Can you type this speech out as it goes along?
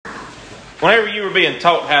Whenever you were being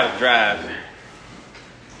taught how to drive,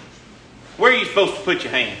 where are you supposed to put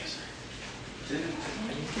your hands?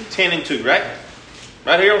 10 and 2, right?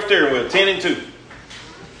 Right here on the steering wheel, 10 and 2.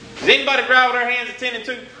 Does anybody drive with their hands at 10 and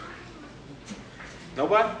 2?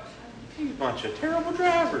 Nobody? You bunch of terrible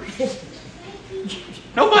drivers.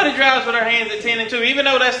 Nobody drives with their hands at 10 and 2, even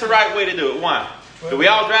though that's the right way to do it. Why? Do we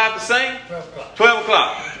all drive the same? 12 o'clock. 12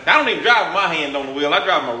 o'clock. I don't even drive with my hand on the wheel. I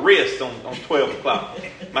drive my wrist on 12 o'clock.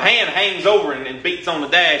 My hand hangs over and beats on the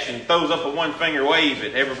dash and throws up a one-finger wave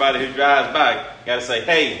at everybody who drives by. Got to say,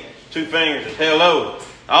 hey, 2 fingers is hello.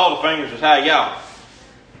 All the fingers is hi, y'all.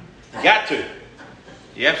 You got to.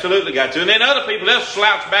 You absolutely got to. And then other people, they'll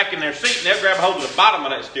slouch back in their seat and they'll grab a hold of the bottom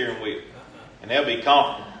of that steering wheel. And they'll be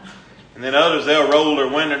confident. And then others, they'll roll their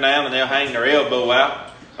window down and they'll hang their elbow out.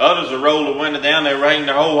 Others will roll the window down, they'll hang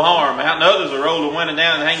their whole arm out. And others will roll the window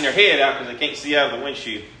down and hang their head out because they can't see out of the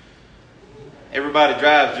windshield. Everybody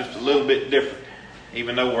drives just a little bit different,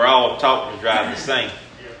 even though we're all taught to drive the same.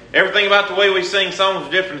 Everything about the way we sing songs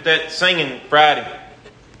is different. That singing Friday,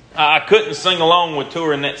 I couldn't sing along with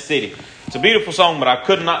Touring That City. It's a beautiful song, but I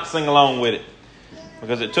could not sing along with it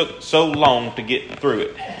because it took so long to get through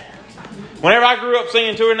it. Whenever I grew up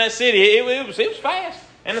singing Touring That City, it was fast.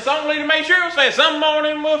 And the song leader made sure it was fast. Some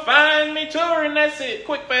morning will find me touring that city.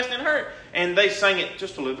 Quick, fast, and hurt. And they sang it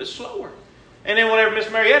just a little bit slower. And then whenever Miss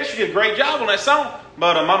Marietta, she did a great job on that song.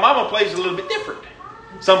 But my mama plays a little bit different.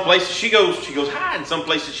 Some places she goes high, and some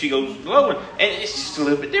places she goes low. And it's just a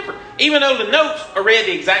little bit different. Even though the notes are read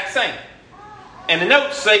the exact same. And the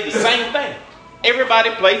notes say the same thing.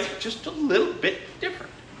 Everybody plays just a little bit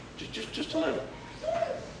different. Just a little.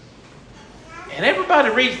 And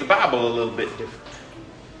everybody reads the Bible a little bit different.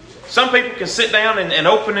 Some people can sit down and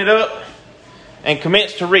open it up and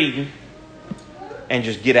commence to reading and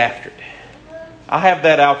just get after it. I have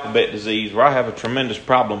that alphabet disease where I have a tremendous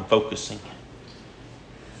problem focusing.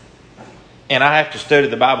 And I have to study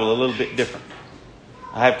the Bible a little bit different.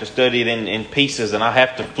 I have to study it in pieces, and I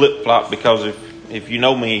have to flip-flop because if you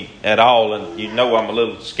know me at all, and you know I'm a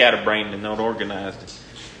little scatterbrained and not organized,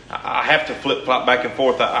 I have to flip-flop back and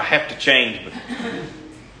forth. I have to change. But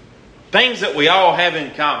things that we all have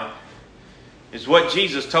in common is what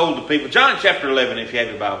Jesus told the people. John chapter 11, if you have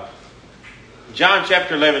your Bible. John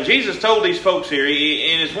chapter 11. Jesus told these folks here,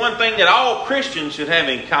 and it's one thing that all Christians should have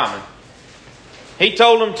in common. He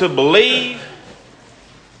told them to believe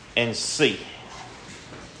and see.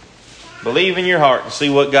 Believe in your heart and see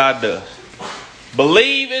what God does.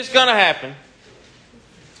 Believe it's going to happen.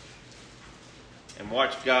 And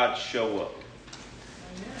watch God show up.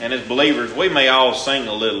 And as believers, we may all sing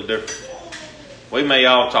a little different. We may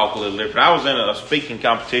all talk a little different. I was in a speaking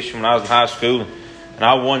competition when I was in high school. And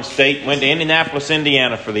I won state. Went to Indianapolis,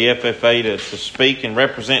 Indiana for the FFA to speak and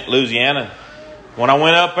represent Louisiana. When I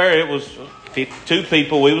went up there, it was 52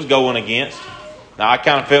 people we was going against. Now, I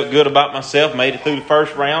kind of felt good about myself. Made it through the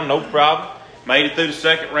first round, no problem. Made it through the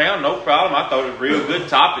second round, no problem. I thought it was real good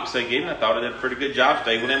topics they gave me. I thought I did a pretty good job.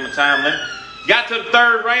 Stayed within my time limit. Got to the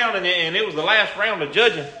third round, and it was the last round of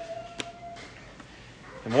judging.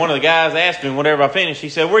 And one of the guys asked me whenever I finished, he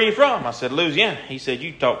said, "Where are you from?" I said, "Louisiana." He said,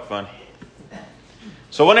 "You talk funny."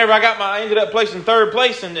 So whenever I ended up placing third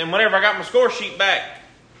place, and whenever I got my score sheet back,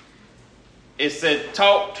 it said,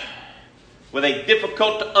 "Taught with a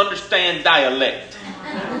difficult to understand dialect."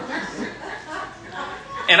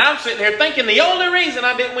 And I'm sitting here thinking the only reason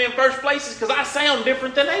I didn't win first place is because I sound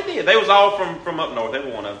different than they did. They was all from up north,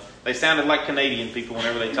 every one of them. They sounded like Canadian people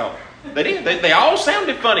whenever they talked. They did. They all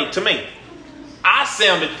sounded funny to me. I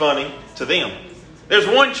sounded funny to them. There's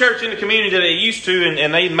one church in the community that they used to,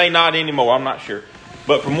 and they may not anymore, I'm not sure.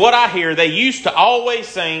 But from what I hear, they used to always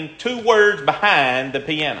sing 2 words behind the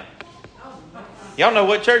piano. Y'all know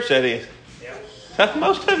what church that is? Yeah.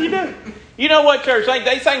 Most of you do. You know what church?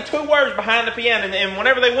 They sang 2 words behind the piano, and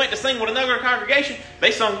whenever they went to sing with another congregation, they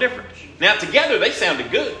sung different. Now together they sounded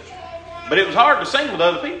good, but it was hard to sing with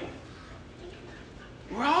other people.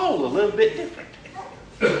 We're all a little bit different.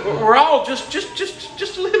 We're all just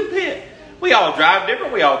a little bit. We all drive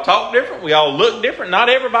different. We all talk different. We all look different. Not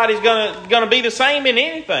everybody's gonna be the same in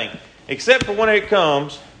anything, except for whenever it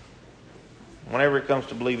comes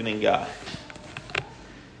to believing in God.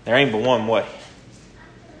 There ain't but one way.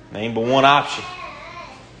 There ain't but one option: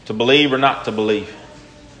 to believe or not to believe.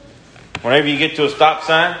 Whenever you get to a stop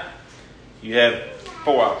sign, you have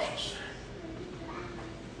 4 options.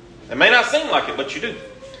 It may not seem like it, but you do.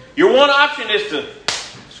 Your one option is to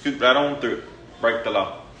scoot right on through it, break the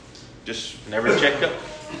law. Just never check up.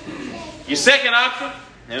 Your second option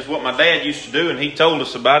is what my dad used to do, and he told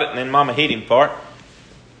us about it, and then Mama hit him for it.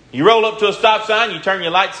 You roll up to a stop sign, you turn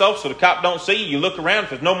your lights off so the cop don't see you. You look around. If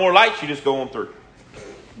there's no more lights, you just go on through.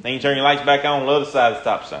 Then you turn your lights back on the other side of the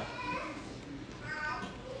stop sign.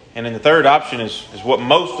 And then the third option is what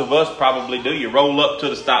most of us probably do. You roll up to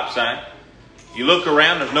the stop sign. You look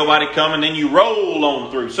around, there's nobody coming, then you roll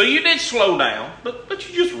on through. So you did slow down, but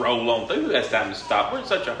you just roll on through. That's time to stop. We're in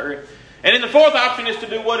such a hurry. And then the fourth option is to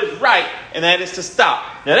do what is right, and that is to stop.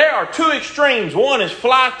 Now there are two extremes. One is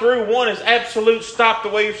fly through, one is absolute stop the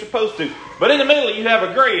way you're supposed to. But in the middle you have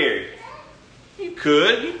a gray area. You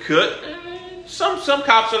could. Some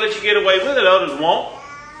cops will let you get away with it, others won't.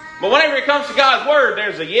 But whenever it comes to God's Word,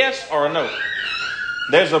 there's a yes or a no.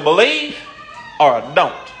 There's a believe or a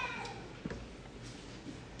don't.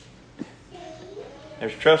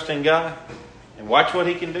 There's trust in God and watch what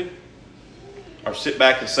He can do. Or sit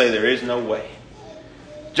back and say there is no way.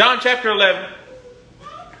 John chapter 11,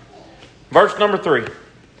 verse number 3.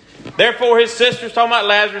 Therefore his sisters, talking about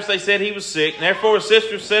Lazarus, they said he was sick. And therefore his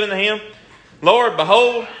sisters said unto him, Lord,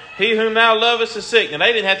 behold, he whom thou lovest is sick. And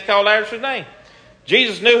they didn't have to call Lazarus' name.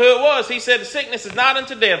 Jesus knew who it was. He said, the sickness is not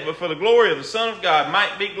unto death, but for the glory of the Son of God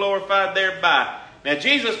might be glorified thereby. Now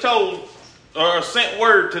Jesus told, or sent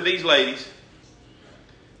word to these ladies,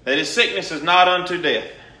 that his sickness is not unto death.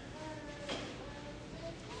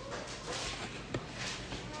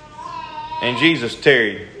 And Jesus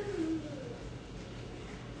tarried.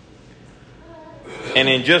 And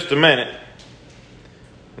in just a minute,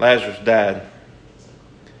 Lazarus died.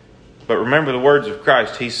 But remember the words of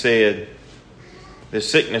Christ. He said, this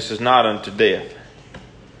sickness is not unto death.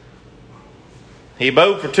 He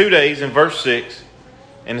abode for 2 days in verse 6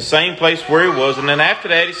 in the same place where he was. And then after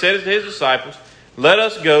that he said to his disciples, let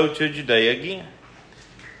us go to Judea again.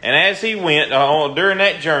 And as he went during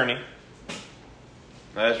that journey,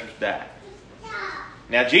 Lazarus died.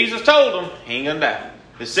 Now Jesus told him he ain't going to die.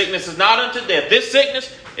 This sickness is not unto death. This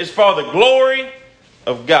sickness is for the glory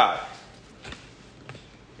of God.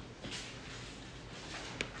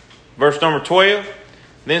 Verse number 12.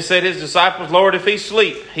 Then said his disciples, Lord, if he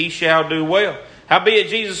sleep, he shall do well. Howbeit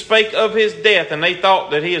Jesus spake of his death, and they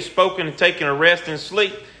thought that he had spoken and taken a rest and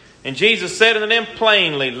sleep. And Jesus said unto them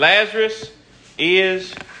plainly, Lazarus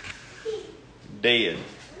is dead.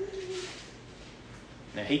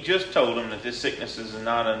 Now he just told them that this sickness is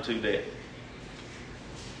not unto death.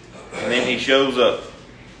 And then he shows up.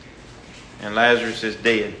 And Lazarus is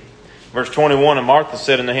dead. Verse 21, and Martha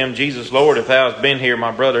said unto him, Jesus, Lord, if thou hadst been here,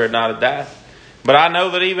 my brother had not have died. But I know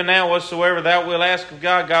that even now whatsoever thou wilt ask of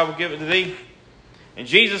God, God will give it to thee. And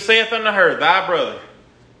Jesus saith unto her, thy brother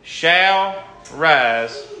shall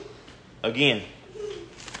rise again.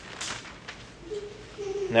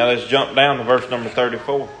 Now let's jump down to verse number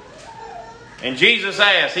 34. And Jesus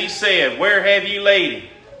asked, he said, where have you laid him?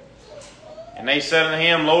 And they said unto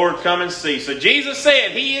him, Lord, come and see. So Jesus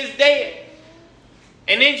said, he is dead.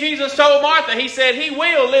 And then Jesus told Martha, he said, he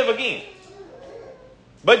will live again.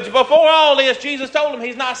 But before all this, Jesus told him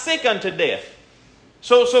he's not sick unto death.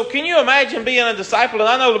 So can you imagine being a disciple? And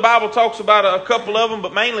I know the Bible talks about a couple of them,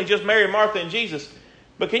 but mainly just Mary, Martha, and Jesus.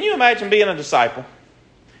 But can you imagine being a disciple?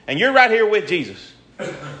 And you're right here with Jesus.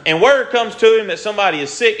 And word comes to him that somebody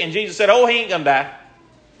is sick, and Jesus said, oh, he ain't going to die.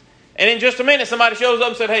 And in just a minute, somebody shows up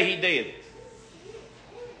and said, hey, he's dead.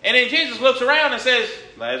 And then Jesus looks around and says,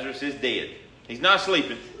 Lazarus is dead. He's not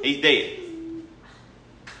sleeping. He's dead.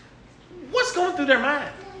 What's going through their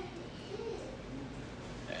mind?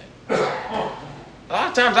 A lot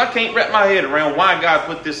of times I can't wrap my head around why God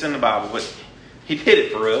put this in the Bible, but He did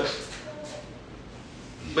it for us.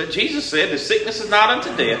 But Jesus said the sickness is not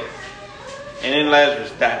unto death. And then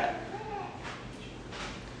Lazarus died.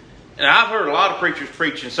 And I've heard a lot of preachers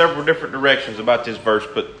preach in several different directions about this verse,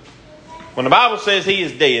 but when the Bible says he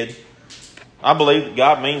is dead, I believe that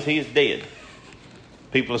God means he is dead.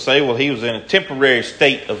 People say, well, he was in a temporary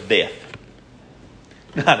state of death.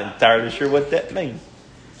 Not entirely sure what that means,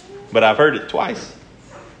 but I've heard it twice.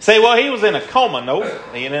 Say, well, he was in a coma. No,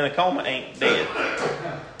 being in a coma ain't dead.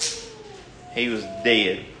 He was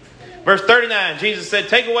dead. Verse 39, Jesus said,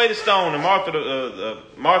 take away the stone. And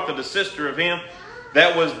Martha, the sister of him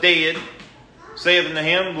that was dead, saith unto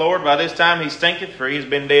him, Lord, by this time he stinketh, for he has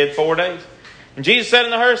been dead 4 days. And Jesus said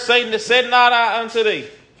unto her, said not I unto thee,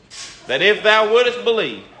 that if thou wouldest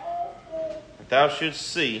believe, that thou shouldst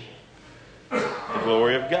see the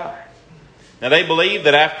glory of God. Now they believed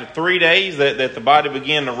that after 3 days that the body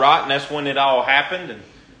began to rot, and that's when it all happened. And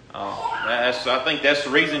I think that's the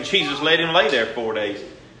reason Jesus let him lay there 4 days.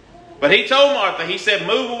 But he told Martha, he said,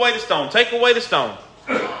 move away the stone. Take away the stone.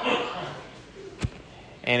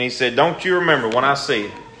 And he said, don't you remember when I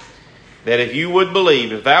said that if you would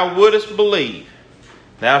believe, if thou wouldest believe,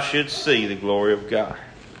 thou shouldst see the glory of God.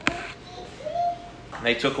 And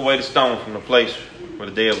they took away the stone from the place where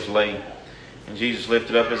the dead was laid. And Jesus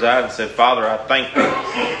lifted up his eyes and said, Father, I thank thee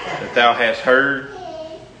that thou hast heard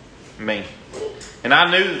me. And I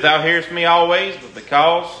knew that thou hearest me always, but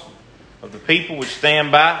because of the people which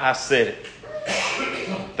stand by, I said it.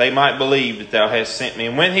 They might believe that thou hast sent me.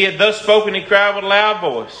 And when he had thus spoken, he cried with a loud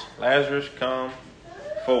voice, Lazarus, come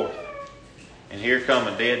forth. And here come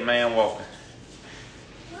a dead man walking.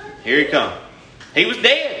 Here he come. He was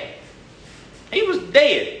dead. He was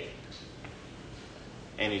dead.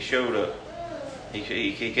 And he showed up.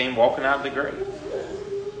 He came walking out of the grave.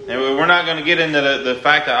 And we're not going to get into the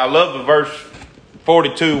fact that I love the verse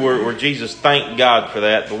 42 where Jesus thanked God for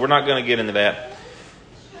that, but we're not going to get into that.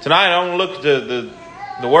 Tonight I want to look at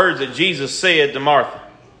the words that Jesus said to Martha.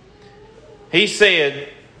 He said,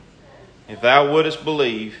 if thou wouldest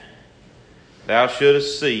believe, thou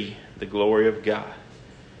shouldest see the glory of God.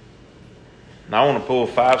 And I want to pull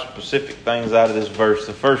 5 specific things out of this verse.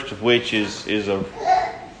 The first of which is a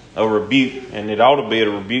rebuke, and it ought to be a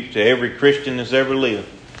rebuke to every Christian that's ever lived.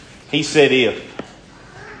 He said, if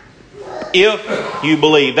you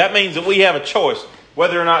believe. That means that we have a choice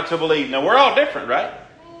whether or not to believe. Now, we're all different, right?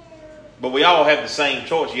 But we all have the same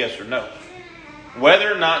choice, yes or no.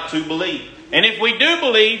 Whether or not to believe. And if we do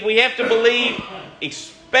believe, we have to believe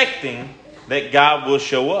expecting that God will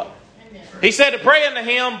show up. He said to pray unto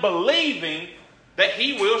him, believing that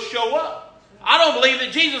he will show up. I don't believe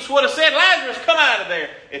that Jesus would have said, Lazarus, come out of there,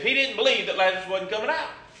 if he didn't believe that Lazarus wasn't coming out.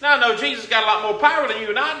 Now, I know Jesus got a lot more power than you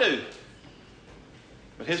and I do.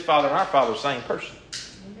 But his Father and our Father are the same person.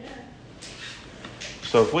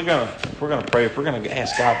 So if we're gonna pray, if we're gonna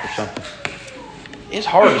ask God for something, it's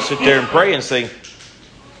hard to sit there and pray and say,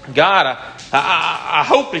 God, I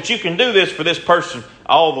hope that you can do this for this person,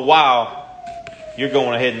 all the while you're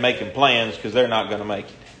going ahead and making plans because they're not going to make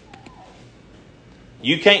it.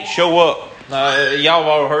 You can't show up. Y'all have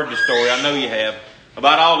all heard the story, I know you have,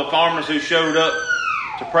 about all the farmers who showed up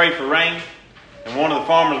to pray for rain. And one of the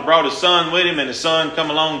farmers brought his son with him, and his son come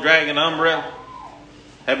along dragging an umbrella.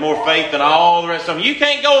 Had more faith than all the rest of them. You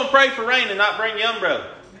can't go and pray for rain and not bring your umbrella.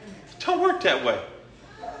 It don't work that way.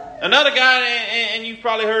 Another guy, and you've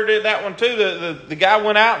probably heard that one too, the guy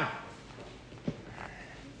went out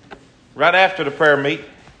right after the prayer meet,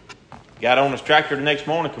 got on his tractor the next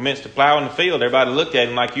morning, commenced to plow in the field. Everybody looked at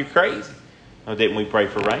him like, you're crazy. Oh, didn't we pray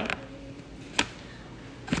for rain?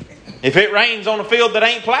 If it rains on a field that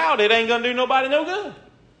ain't plowed, it ain't going to do nobody no good.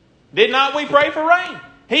 Did not we pray for rain?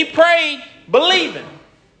 He prayed believing.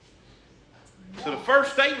 So the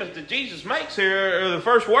first statement that Jesus makes here, or the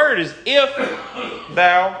first word is, if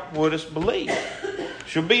thou wouldest believe.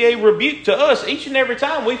 Should be a rebuke to us each and every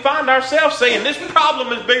time we find ourselves saying this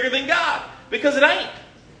problem is bigger than God. Because it ain't.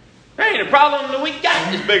 There ain't a problem that we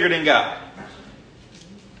got that's bigger than God.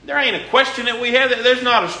 There ain't a question that we have. There's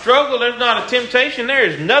not a struggle. There's not a temptation. There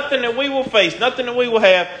is nothing that we will face, nothing that we will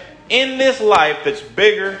have in this life that's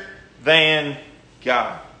bigger than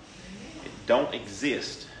God. It don't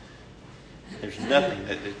exist. There's nothing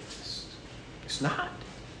that it's not.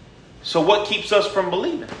 So what keeps us from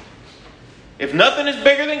believing? If nothing is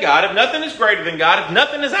bigger than God, if nothing is greater than God, if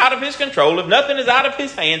nothing is out of His control, if nothing is out of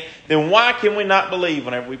His hand, then why can we not believe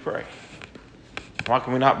whenever we pray? Why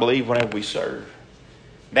can we not believe whenever we serve?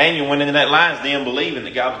 Daniel went into that lion's den believing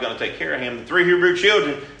that God was going to take care of him. The 3 Hebrew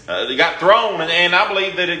children, they got thrown, and I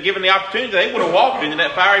believe that if given the opportunity, they would have walked into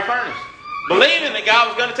that fiery furnace, believing that God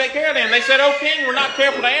was going to take care of them. They said, "O King, we're not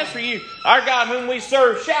careful to answer you. Our God whom we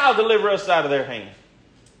serve shall deliver us out of their hand."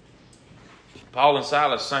 Paul and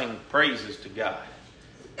Silas sang praises to God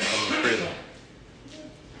in the prison.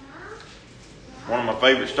 One of my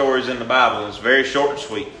favorite stories in the Bible. It's very short and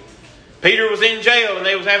sweet. Peter was in jail, and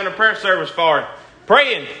they was having a prayer service for him.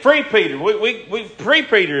 Praying, free Peter. We free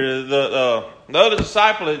Peter. The other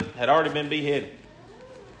disciple had already been beheaded.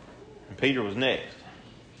 And Peter was next.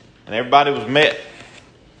 And everybody was met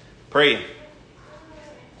praying.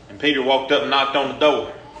 And Peter walked up and knocked on the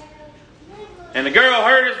door. And the girl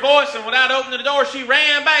heard his voice, and without opening the door, she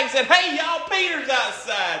ran back and said, "Hey, y'all, Peter's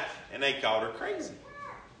outside." And they called her crazy.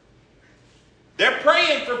 They're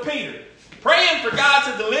praying for Peter. Praying for God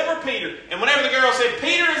to deliver Peter. And whenever the girl said,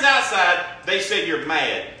 "Peter is outside," they said, "You're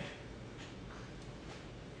mad."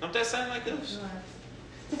 Don't that sound like this?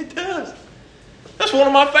 It does. That's one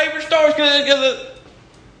of my favorite stories because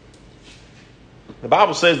the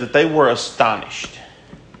Bible says that they were astonished.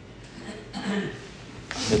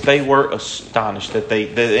 That they were astonished.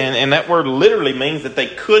 And that word literally means that they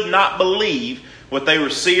could not believe what they were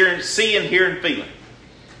seeing, hearing, feeling.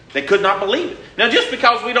 They could not believe it. Now, just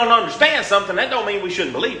because we don't understand something, that don't mean we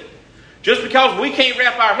shouldn't believe it. Just because we can't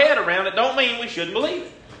wrap our head around it, don't mean we shouldn't believe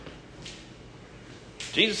it.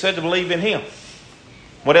 Jesus said to believe in Him.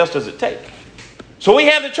 What else does it take? So we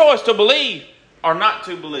have the choice to believe or not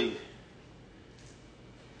to believe.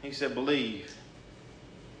 He said, believe.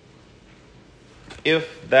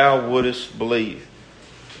 If thou wouldest believe,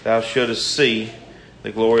 thou shouldest see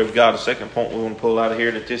the glory of God. The second point we want to pull out of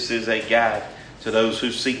here, that this is a guide to those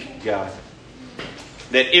who seek God.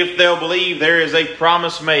 That if they'll believe, there is a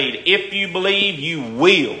promise made. If you believe, you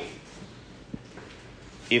will.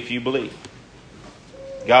 If you believe.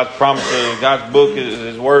 God's promises, God's book,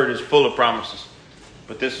 His Word is full of promises.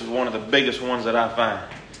 But this is one of the biggest ones that I find.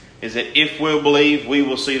 Is that if we'll believe, we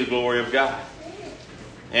will see the glory of God.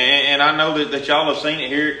 And I know that y'all have seen it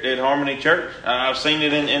here at Harmony Church. I've seen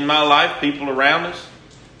it in my life, people around us.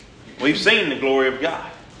 We've seen the glory of God.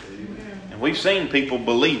 And we've seen people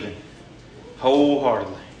believing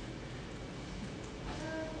wholeheartedly.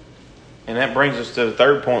 And that brings us to the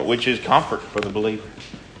third point, which is comfort for the believer.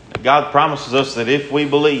 God promises us that if we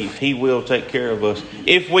believe, He will take care of us.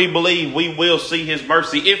 If we believe, we will see His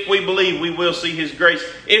mercy. If we believe, we will see His grace.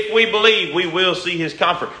 If we believe, we will see His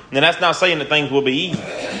comfort. And that's not saying that things will be easy.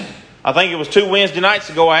 I think it was 2 Wednesday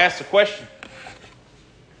nights ago I asked a question.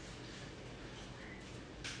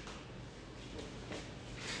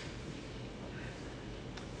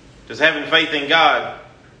 Does having faith in God,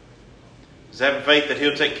 does having faith that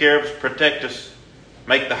He'll take care of us, protect us,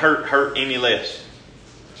 make the hurt any less?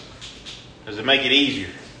 Does it make it easier?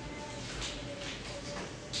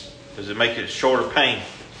 Does it make it shorter pain?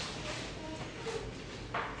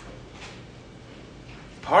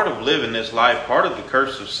 Part of living this life, part of the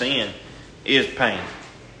curse of sin is pain.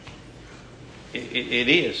 It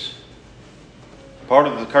is. Part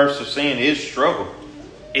of the curse of sin is struggle,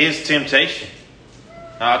 is temptation.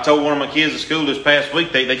 Now, I told one of my kids at school this past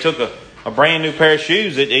week, they took a brand new pair of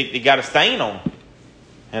shoes that they got a stain on them.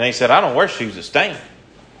 And they said, I don't wear shoes that stain.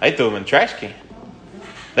 They threw them in the trash can.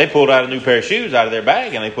 They pulled out a new pair of shoes out of their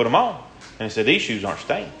bag and they put them on. And they said, these shoes aren't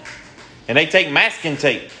stained. And they take masking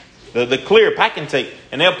tape, the clear packing tape,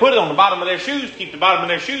 and they'll put it on the bottom of their shoes to keep the bottom of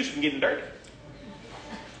their shoes from getting dirty.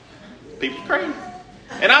 People crazy.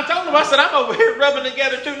 And I told them, I said, I'm over here rubbing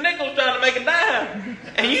together 2 nickels trying to make a dime.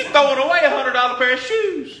 And you throwing away $100 pair of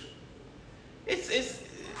shoes.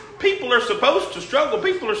 People are supposed to struggle.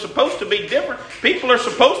 People are supposed to be different. People are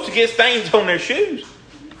supposed to get stains on their shoes.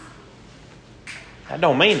 That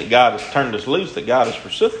don't mean that God has turned us loose, that God has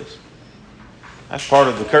forsook us. That's part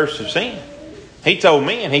of the curse of sin. He told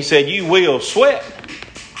me, and He said, you will sweat.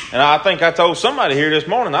 And I think I told somebody here this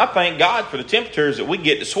morning, I thank God for the temperatures that we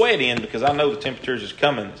get to sweat in, because I know the temperatures is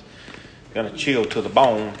coming. It's going to chill to the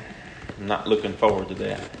bone. I'm not looking forward to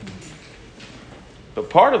that. But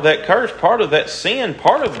part of that curse, part of that sin,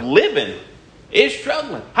 part of living is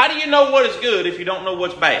struggling. How do you know what is good if you don't know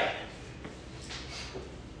what's bad?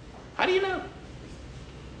 How do you know?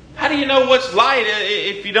 How do you know what's light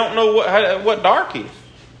if you don't know what dark is?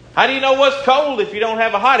 How do you know what's cold if you don't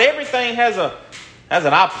have a hot? Everything has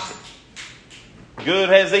an opposite. Good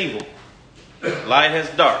has evil. Light has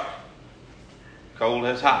dark. Cold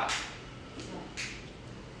has hot.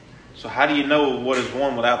 So how do you know what is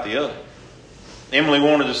one without the other? Emily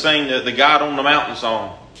wanted to sing the God on the Mountain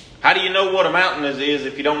song. How do you know what a mountain is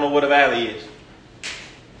if you don't know what a valley is?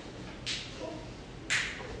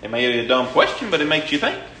 It may be a dumb question, but it makes you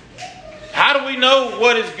think. How do we know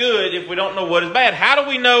what is good if we don't know what is bad? How do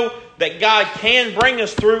we know that God can bring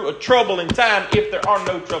us through a troubling time if there are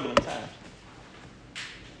no troubling times?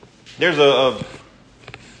 There's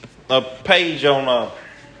a page on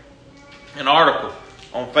an article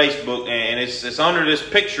on Facebook, and it's under this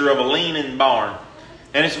picture of a leaning barn.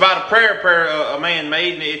 And it's about a prayer a man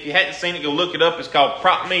made. And if you hadn't seen it, go look it up. It's called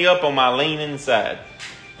Prop Me Up on My Leaning Side.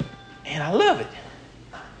 And I love it.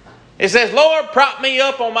 It says, Lord, prop me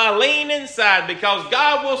up on my leaning side, because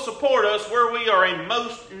God will support us where we are in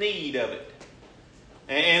most need of it.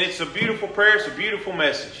 And it's a beautiful prayer. It's a beautiful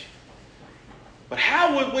message. But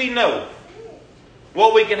how would we know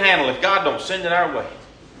what we can handle if God don't send it our way?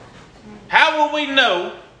 How will we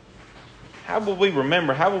know? How will we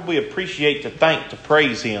remember? How will we appreciate, to thank, to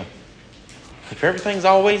praise Him if everything's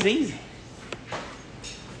always easy?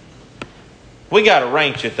 We got a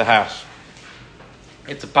wrench at the house.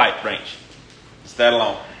 It's a pipe wrench. It's that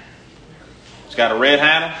long. It's got a red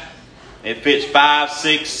handle. It fits 5,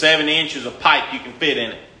 6, 7 inches of pipe you can fit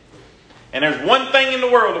in it. And there's one thing in the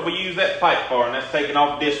world that we use that pipe for, and that's taking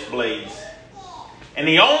off disc blades. And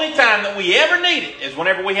the only time that we ever need it is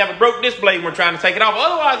whenever we have a broke disc blade and we're trying to take it off.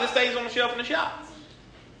 Otherwise, it stays on the shelf in the shop.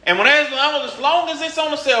 And as long as it's on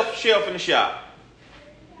the shelf in the shop,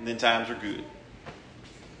 then times are good.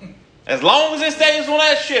 As long as it stays on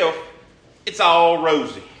that shelf, it's all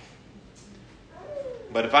rosy.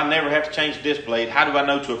 But if I never have to change this blade, how do I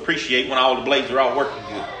know to appreciate when all the blades are all working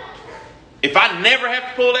good? If I never have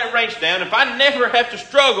to pull that wrench down, if I never have to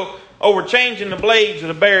struggle over changing the blades or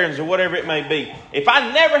the bearings or whatever it may be, if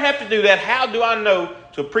I never have to do that, how do I know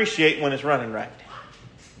to appreciate when it's running right?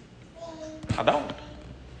 I don't.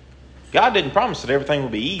 God didn't promise that everything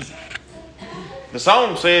would be easy. The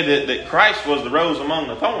song said that Christ was the rose among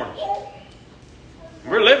the thorns.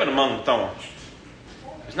 We're living among the thorns.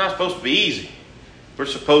 It's not supposed to be easy. We're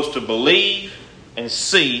supposed to believe and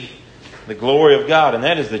see the glory of God. And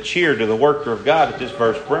that is the cheer to the worker of God that this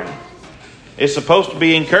verse brings. It's supposed to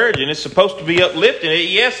be encouraging. It's supposed to be uplifting.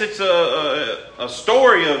 Yes, it's a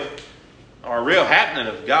story of, or a real happening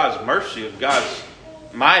of God's mercy, of God's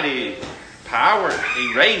mighty power.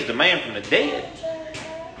 He raised a man from the dead.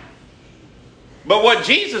 But what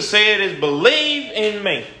Jesus said is, believe in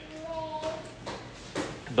me.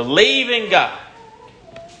 Believe in God.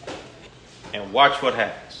 And watch what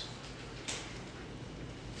happens.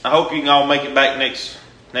 I hope you can all make it back next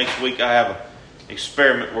week. I have an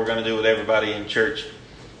experiment we're going to do with everybody in church.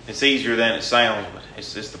 It's easier than it sounds, but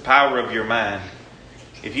it's the power of your mind.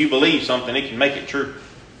 If you believe something, it can make it true.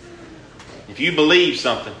 If you believe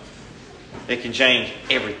something, it can change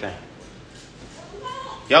everything.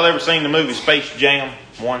 Y'all ever seen the movie Space Jam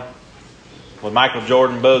 1? With Michael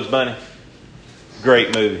Jordan, Bugs Bunny?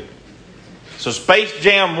 Great movie. So Space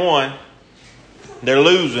Jam 1, they're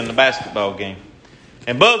losing the basketball game.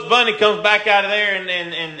 And Bugs Bunny comes back out of there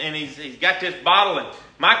and he's got this bottle, and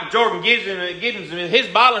Michael Jordan gives him his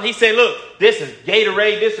bottle, and he said, look, this is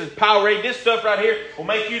Gatorade, this is Powerade, this stuff right here will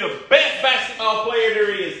make you the best basketball player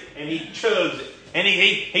there is. And he chugs it. And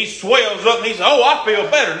he swells up and he says, oh, I feel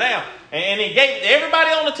better now. And he gave it to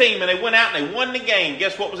everybody on the team, and they went out and they won the game.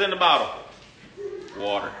 Guess what was in the bottle?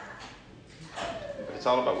 Water. But it's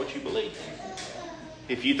all about what you believe.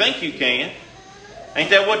 If you think you can. Ain't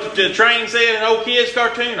that what the train said in old kids'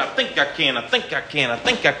 cartoon? I think I can, I think I can, I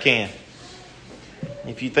think I can.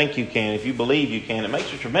 If you think you can, if you believe you can, it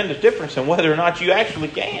makes a tremendous difference in whether or not you actually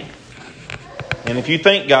can. And if you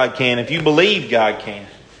think God can, if you believe God can,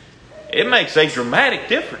 it makes a dramatic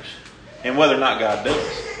difference in whether or not God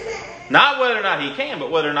does. Not whether or not He can, but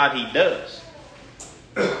whether or not He does.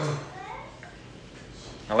 The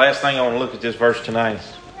last thing I want to look at this verse tonight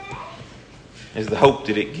is the hope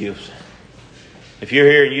that it gives. If you're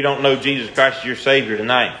here and you don't know Jesus Christ as your Savior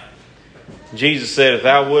tonight, Jesus said, if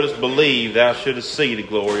thou wouldest believe, thou shouldest see the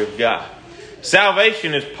glory of God.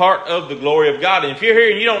 Salvation is part of the glory of God. And if you're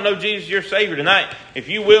here and you don't know Jesus as your Savior tonight, if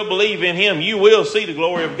you will believe in Him, you will see the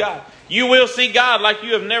glory of God. You will see God like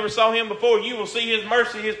you have never saw Him before. You will see His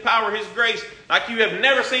mercy, His power, His grace like you have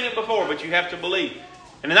never seen it before, but you have to believe.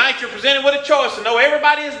 And tonight you're presented with a choice to know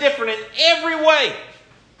everybody is different in every way.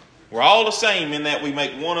 We're all the same in that we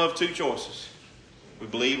make one of two choices. We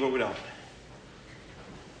believe or we don't.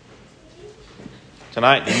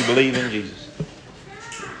 Tonight, do you believe in Jesus?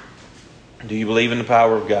 Do you believe in the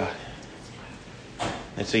power of God?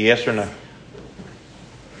 It's a yes or no.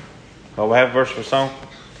 Well, we have a verse for song.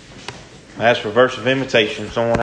 I ask for a verse of invitation. Someone